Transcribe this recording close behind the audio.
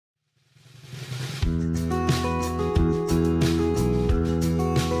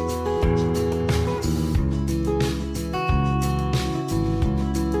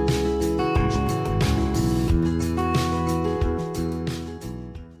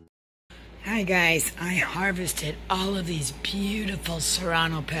Hi guys, I harvested all of these beautiful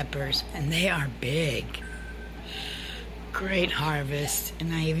serrano peppers and they are big. Great harvest.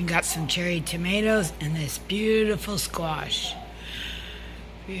 And I even got some cherry tomatoes and this beautiful squash.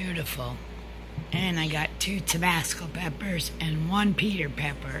 Beautiful. And I got 2 Tabasco peppers and 1 Peter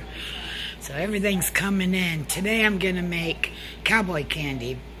pepper. So everything's coming in. Today I'm gonna make cowboy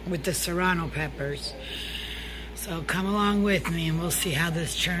candy with the serrano peppers. So come along with me and we'll see how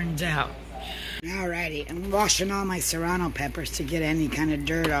this turns out. Alrighty, I'm washing all my serrano peppers to get any kind of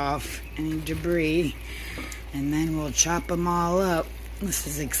dirt off, any debris, and then we'll chop them all up. This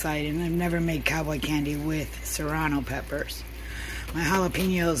is exciting. I've never made cowboy candy with serrano peppers. My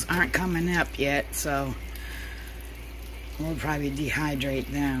jalapenos aren't coming up yet, so we'll probably dehydrate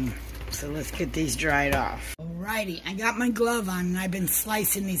them. So let's get these dried off. Alrighty, I got my glove on and I've been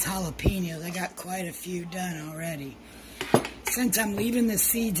slicing these jalapenos. I got quite a few done already. Since I'm leaving the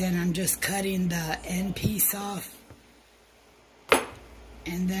seeds in, I'm just cutting the end piece off.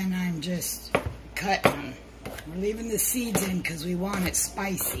 And then I'm just cutting them. We're leaving the seeds in because we want it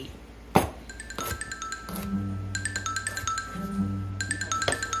spicy.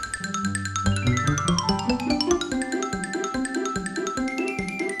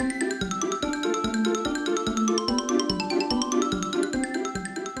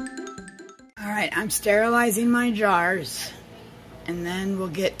 Alright, I'm sterilizing my jars. And then we'll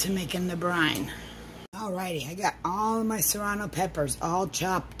get to making the brine. Alrighty, I got all of my serrano peppers all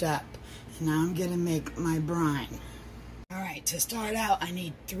chopped up. And now I'm gonna make my brine. Alright, to start out, I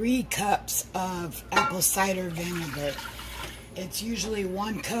need 3 cups of apple cider vinegar. It's usually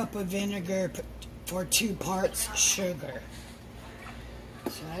 1 cup of vinegar for 2 parts sugar.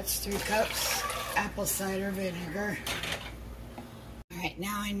 So that's 3 cups apple cider vinegar. Alright,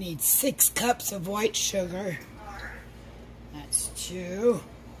 now I need 6 cups of white sugar. That's 2,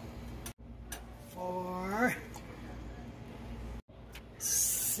 4,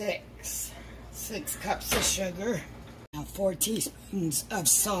 6. 6 cups of sugar. Now 4 teaspoons of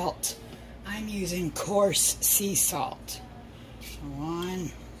salt. I'm using coarse sea salt. So 1,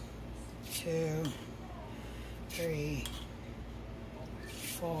 2, 3,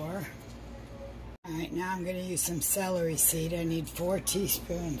 4. Alright, now I'm going to use some celery seed. I need 4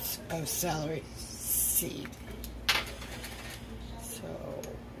 teaspoons of celery seed.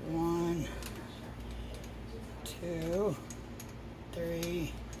 1, 2,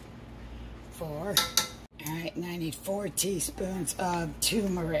 3, 4. Alright, and I need 4 teaspoons of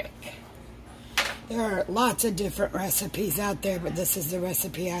turmeric. There are lots of different recipes out there, but this is the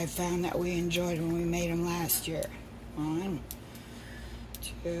recipe I found that we enjoyed when we made them last year. 1,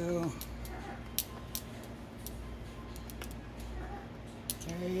 2,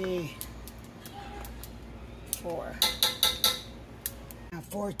 3, 4. Now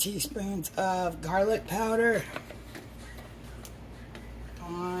 4 teaspoons of garlic powder.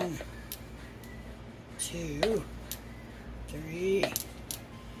 1, 2, 3,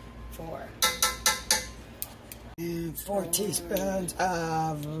 4. And 4 teaspoons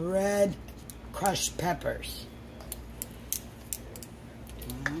of red crushed peppers.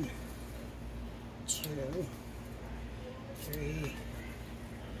 1, 2, 3,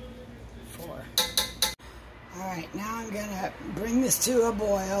 4. Alright, now I'm going to bring this to a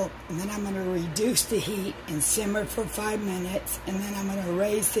boil, and then I'm going to reduce the heat and simmer for 5 minutes, and then I'm going to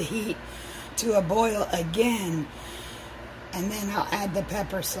raise the heat to a boil again, and then I'll add the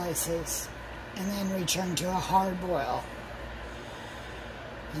pepper slices, and then return to a hard boil.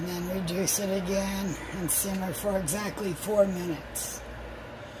 And then reduce it again and simmer for exactly 4 minutes.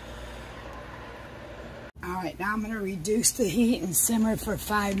 Alright, now I'm going to reduce the heat and simmer for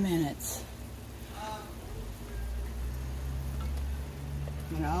 5 minutes.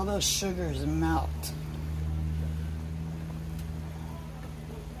 And all those sugars melt.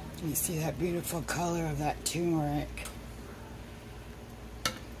 You see that beautiful color of that turmeric.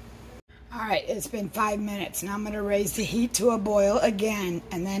 Alright, it's been 5 minutes. Now I'm going to raise the heat to a boil again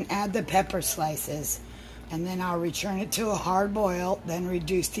and then add the pepper slices. And then I'll return it to a hard boil, then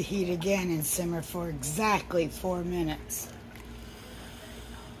reduce the heat again and simmer for exactly 4 minutes.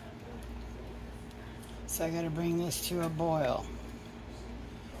 So I got to bring this to a boil.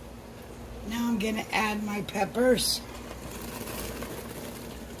 Now I'm going to add my peppers,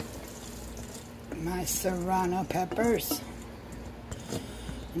 my serrano peppers.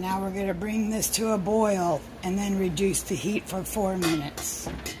 Now we're going to bring this to a boil and then reduce the heat for 4 minutes.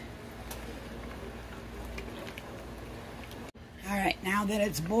 Alright, now that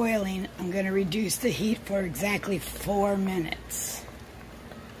it's boiling, I'm going to reduce the heat for exactly 4 minutes.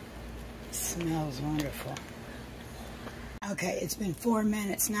 It smells wonderful. Okay, it's been 4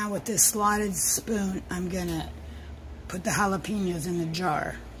 minutes. Now with this slotted spoon, I'm gonna put the jalapenos in the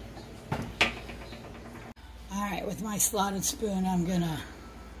jar. Alright, with my slotted spoon, I'm gonna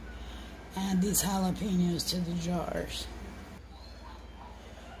add these jalapenos to the jars.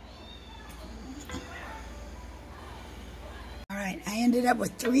 Alright, I ended up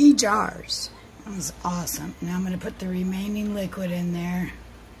with 3 jars. That was awesome. Now I'm gonna put the remaining liquid in there.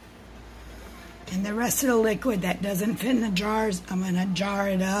 And the rest of the liquid that doesn't fit in the jars, I'm going to jar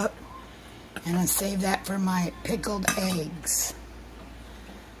it up. And I'll save that for my pickled eggs.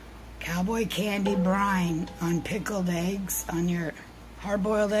 Cowboy candy brine on pickled eggs, on your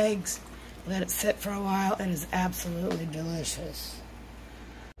hard-boiled eggs. Let it sit for a while. It is absolutely delicious.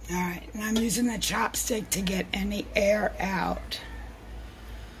 Alright, and I'm using the chopstick to get any air out.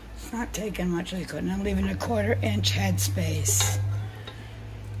 It's not taking much liquid. And I'm leaving a 1/4 inch headspace.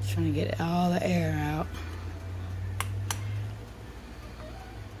 Trying to get all the air out.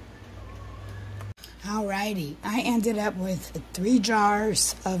 Alrighty, I ended up with 3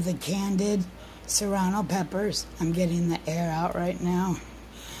 jars of the candied serrano peppers. I'm getting the air out right now.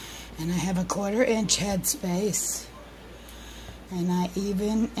 And I have a 1/4 inch headspace. And I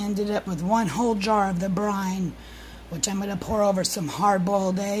even ended up with 1 whole jar of the brine, which I'm going to pour over some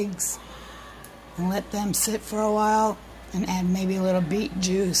hard-boiled eggs and let them sit for a while. And add maybe a little beet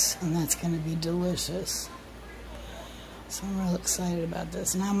juice, and that's going to be delicious. So I'm real excited about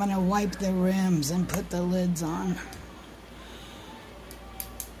this. Now I'm going to wipe the rims and put the lids on.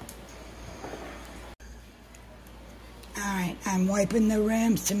 Alright, I'm wiping the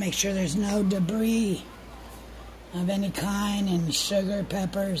rims to make sure there's no debris of any kind, and sugar,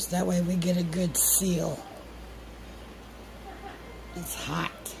 peppers. That way we get a good seal. It's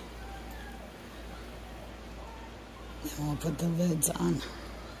hot. And we'll put the lids on.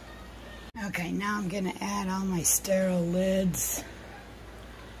 Okay, now I'm going to add all my sterile lids.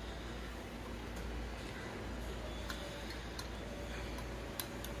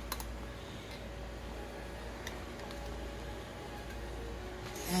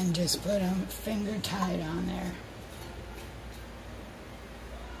 And just put them finger tight on there.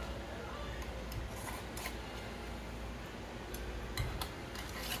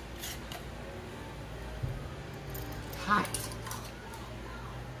 Hot.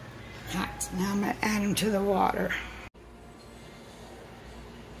 Hot. Now I'm going to add them to the water.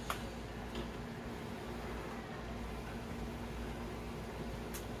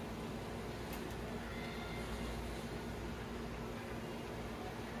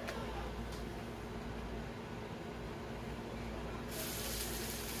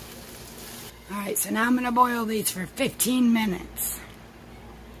 Alright, so now I'm going to boil these for 15 minutes.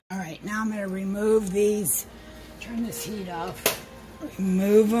 Alright, now I'm going to remove these. Turn this heat off.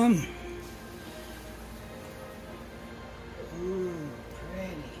 Remove them. Ooh,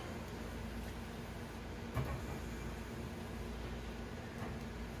 pretty.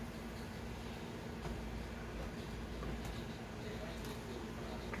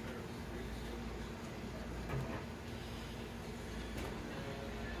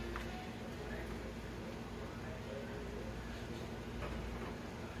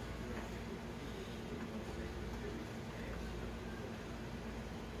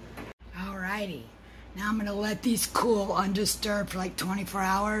 Alrighty, now I'm going to let these cool undisturbed for like 24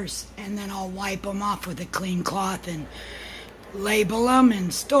 hours, and then I'll wipe them off with a clean cloth and label them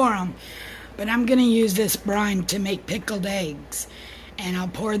and store them. But I'm going to use this brine to make pickled eggs, and I'll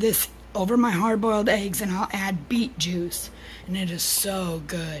pour this over my hard-boiled eggs, and I'll add beet juice, and it is so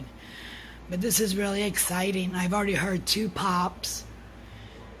good. But this is really exciting. I've already heard 2 pops.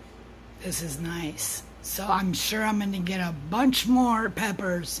 This is nice. So I'm sure I'm going to get a bunch more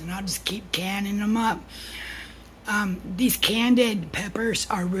peppers, and I'll just keep canning them up. These candied peppers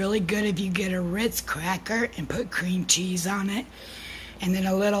are really good if you get a Ritz cracker and put cream cheese on it, and then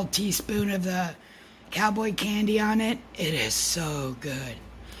a little teaspoon of the Cowboy candy on it. It is so good.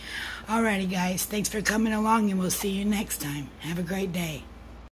 Alrighty guys, thanks for coming along, and we'll see you next time. Have a great day.